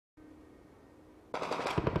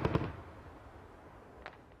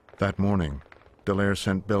That morning, Dallaire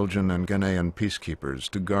sent Belgian and Ghanaian peacekeepers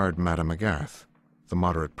to guard Madame Agathe, the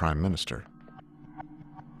moderate prime minister.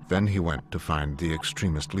 Then he went to find the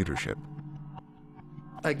extremist leadership.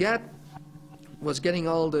 Agathe was getting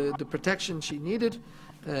all the protection she needed,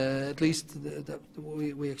 at least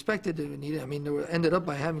we expected it needed. I mean, they ended up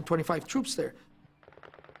by having 25 troops there.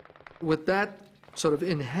 With that sort of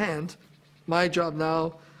in hand, my job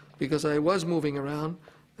now, because I was moving around,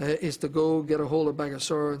 is to go get a hold of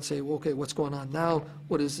Bagassor and say, well, okay, what's going on now?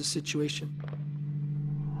 What is the situation?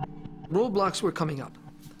 Roadblocks were coming up.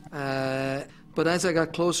 But as I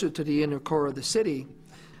got closer to the inner core of the city,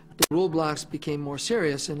 the roadblocks became more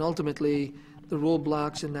serious, and ultimately the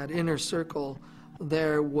roadblocks in that inner circle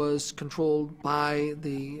there was controlled by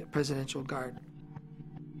the Presidential Guard.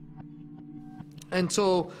 And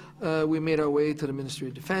so we made our way to the Ministry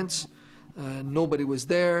of Defense. Nobody was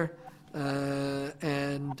there.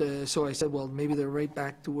 So I said, well, maybe they're right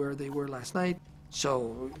back to where they were last night.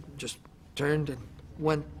 So just turned and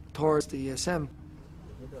went towards the ESM.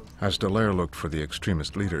 As Dallaire looked for the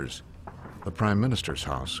extremist leaders, the Prime Minister's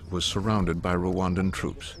house was surrounded by Rwandan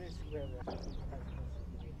troops.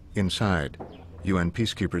 Inside, UN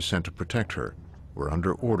peacekeepers sent to protect her were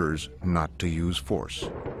under orders not to use force.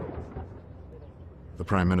 The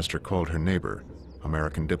Prime Minister called her neighbor,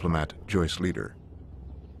 American diplomat Joyce Leader.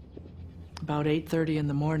 About 8:30 in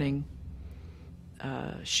the morning,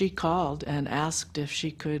 she called and asked if she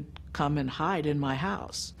could come and hide in my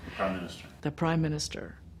house. The Prime Minister? The Prime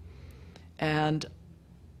Minister. And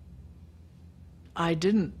I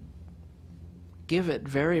didn't give it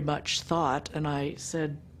very much thought, and I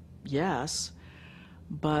said yes.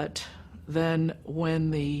 But then when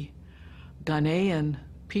the Ghanaian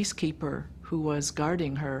peacekeeper who was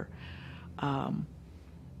guarding her,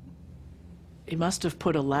 he must have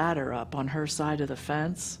put a ladder up on her side of the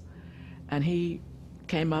fence, and he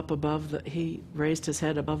came up above he raised his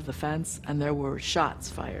head above the fence, and there were shots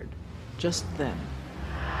fired just then.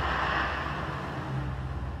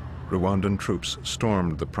 Rwandan troops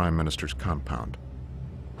stormed the Prime Minister's compound.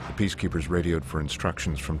 The peacekeepers radioed for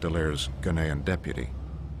instructions from Dallaire's Ghanaian deputy.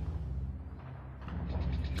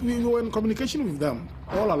 We were in communication with them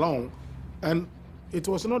all along, and it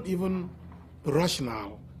was not even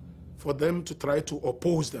rational for them to try to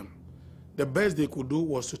oppose them. The best they could do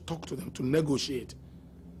was to talk to them, to negotiate,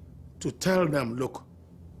 to tell them, look,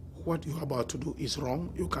 what you're about to do is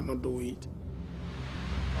wrong, you cannot do it.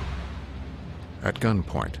 At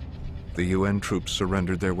gunpoint, the UN troops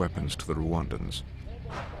surrendered their weapons to the Rwandans.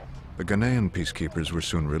 The Ghanaian peacekeepers were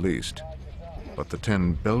soon released, but the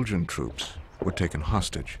 10 Belgian troops were taken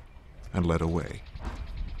hostage and led away.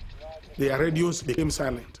 Their radios became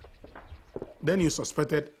silent. Then you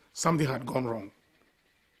suspected something had gone wrong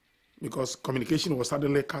because communication was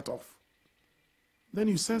suddenly cut off. Then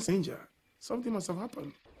you sense danger. Something must have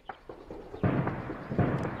happened.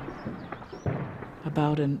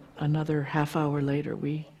 About another half hour later,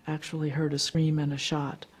 we actually heard a scream and a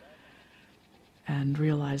shot and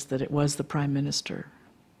realized that it was the Prime Minister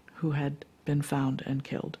who had been found and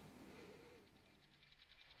killed.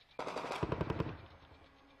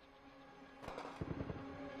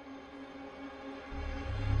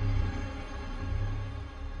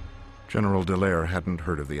 General Dallaire hadn't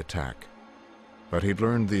heard of the attack, but he'd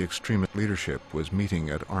learned the extremist leadership was meeting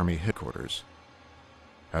at Army headquarters.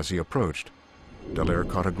 As he approached, Dallaire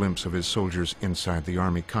caught a glimpse of his soldiers inside the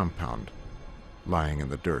Army compound, lying in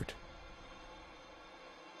the dirt.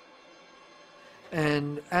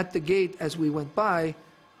 And at the gate, as we went by,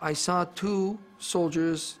 I saw 2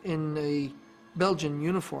 soldiers in a Belgian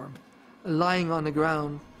uniform lying on the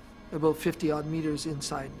ground about 50-odd meters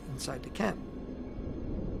inside the camp.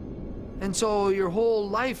 And so your whole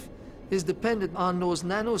life is dependent on those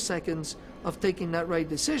nanoseconds of taking that right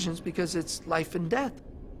decisions, because it's life and death.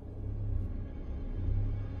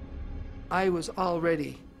 I was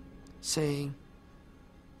already saying,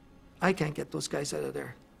 I can't get those guys out of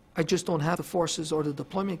there. I just don't have the forces or the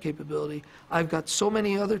deployment capability. I've got so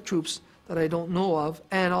many other troops that I don't know of,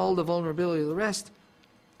 and all the vulnerability of the rest.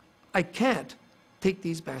 I can't take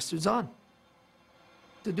these bastards on.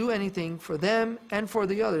 To do anything for them and for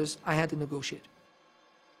the others, I had to negotiate.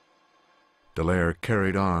 Dallaire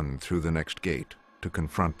carried on through the next gate to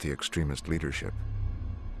confront the extremist leadership.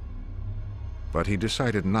 But he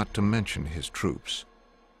decided not to mention his troops,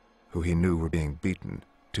 who he knew were being beaten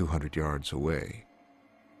 200 yards away.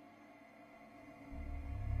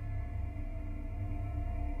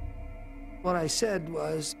 What I said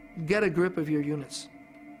was, get a grip of your units.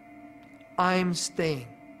 I'm staying.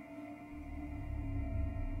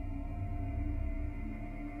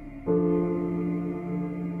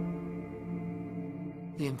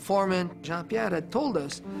 The informant, Jean-Pierre, had told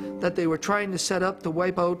us that they were trying to set up to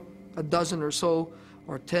wipe out a dozen or so,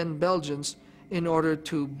 or 10 Belgians, in order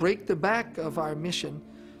to break the back of our mission,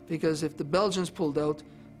 because if the Belgians pulled out,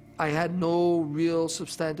 I had no real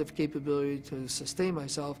substantive capability to sustain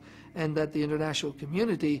myself, and that the international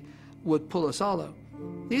community would pull us all out.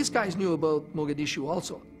 These guys knew about Mogadishu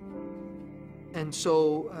also. And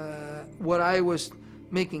so what I was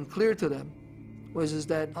making clear to them is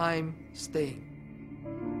that I'm staying.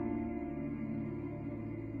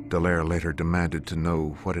 Dallaire later demanded to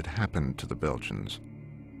know what had happened to the Belgians,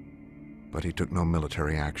 but he took no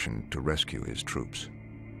military action to rescue his troops.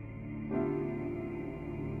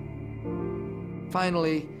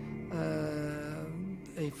 Finally,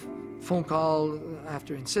 a phone call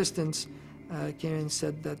after insistence came and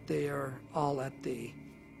said that they are all at the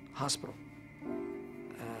hospital,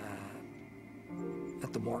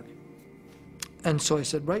 at the morgue. And so I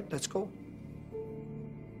said, right, let's go.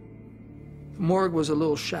 The morgue was a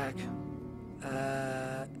little shack,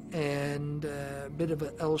 and a bit of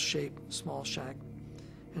an L-shaped small shack.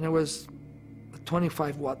 And there was a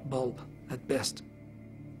 25-watt bulb at best.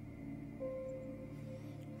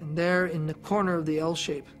 And there in the corner of the L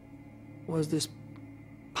shape was this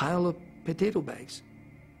pile of potato bags.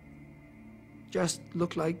 Just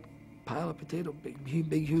looked like a pile of big,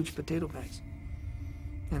 huge potato bags.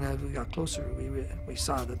 And as we got closer, we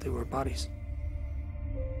saw that they were bodies.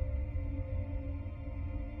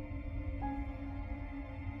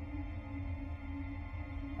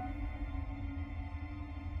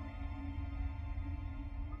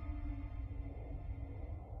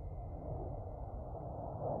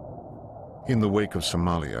 In the wake of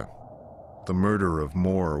Somalia, the murder of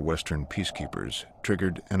more Western peacekeepers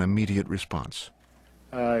triggered an immediate response.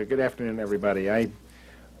 Good afternoon, everybody. I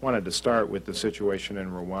wanted to start with the situation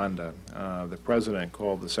in Rwanda. The President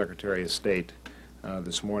called the Secretary of State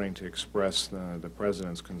this morning to express the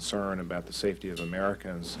President's concern about the safety of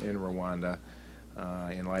Americans in Rwanda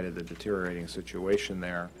in light of the deteriorating situation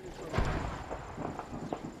there.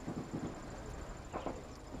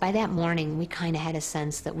 By that morning, we kind of had a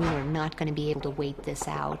sense that we were not going to be able to wait this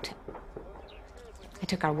out. I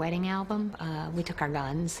took our wedding album, we took our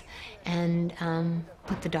guns, and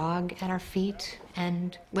put the dog at our feet,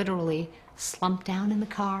 and literally slumped down in the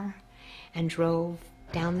car and drove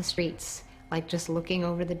down the streets, like just looking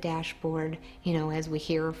over the dashboard, you know, as we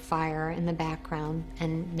hear fire in the background,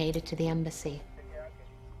 and made it to the embassy.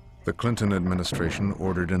 The Clinton administration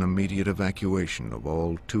ordered an immediate evacuation of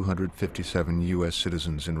all 257 U.S.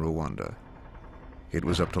 citizens in Rwanda. It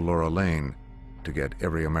was up to Laura Lane to get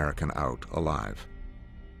every American out alive.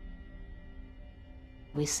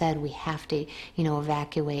 We said we have to, you know,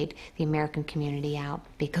 evacuate the American community out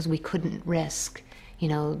because we couldn't risk, you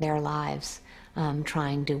know, their lives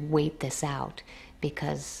trying to wait this out,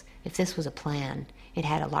 because if this was a plan, it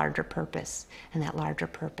had a larger purpose, and that larger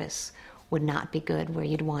purpose would not be good where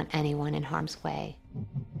you'd want anyone in harm's way.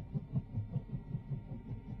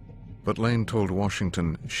 But Lane told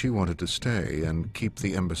Washington she wanted to stay and keep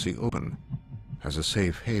the embassy open as a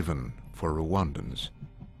safe haven for Rwandans.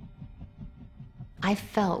 I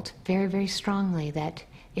felt very, very strongly that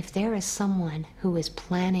if there is someone who is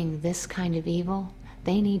planning this kind of evil,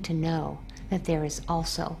 they need to know that there is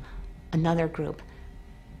also another group,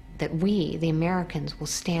 that we, the Americans, will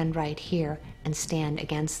stand right here and stand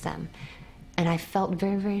against them. And I felt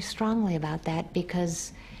very, very strongly about that,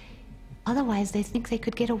 because otherwise they think they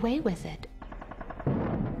could get away with it.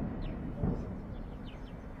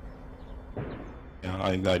 Yeah,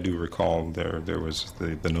 I do recall there was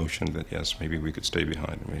the notion that, yes, maybe we could stay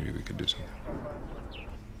behind and maybe we could do something.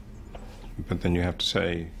 But then you have to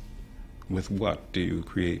say, with what do you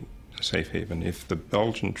create a safe haven? If the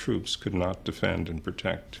Belgian troops could not defend and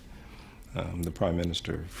protect the Prime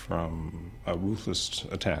Minister from a ruthless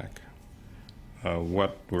attack,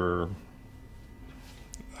 what were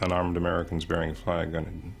unarmed Americans bearing a flag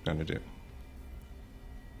going to do?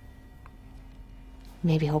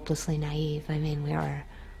 Maybe hopelessly naive. I mean, we are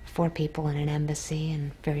 4 people in an embassy,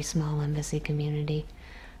 and very small embassy community.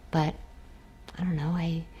 But I don't know,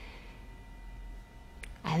 I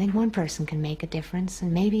think one person can make a difference,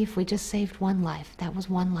 and maybe if we just saved one life, that was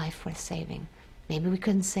one life worth saving. Maybe we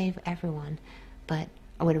couldn't save everyone, but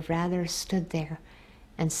I would have rather stood there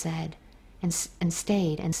and said, and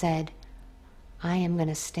stayed and said, I am going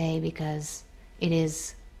to stay because it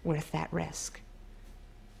is worth that risk.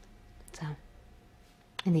 So,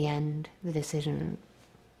 in the end, the decision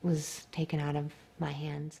was taken out of my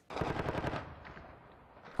hands.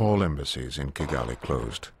 All embassies in Kigali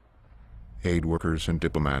closed. Aid workers and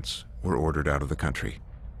diplomats were ordered out of the country.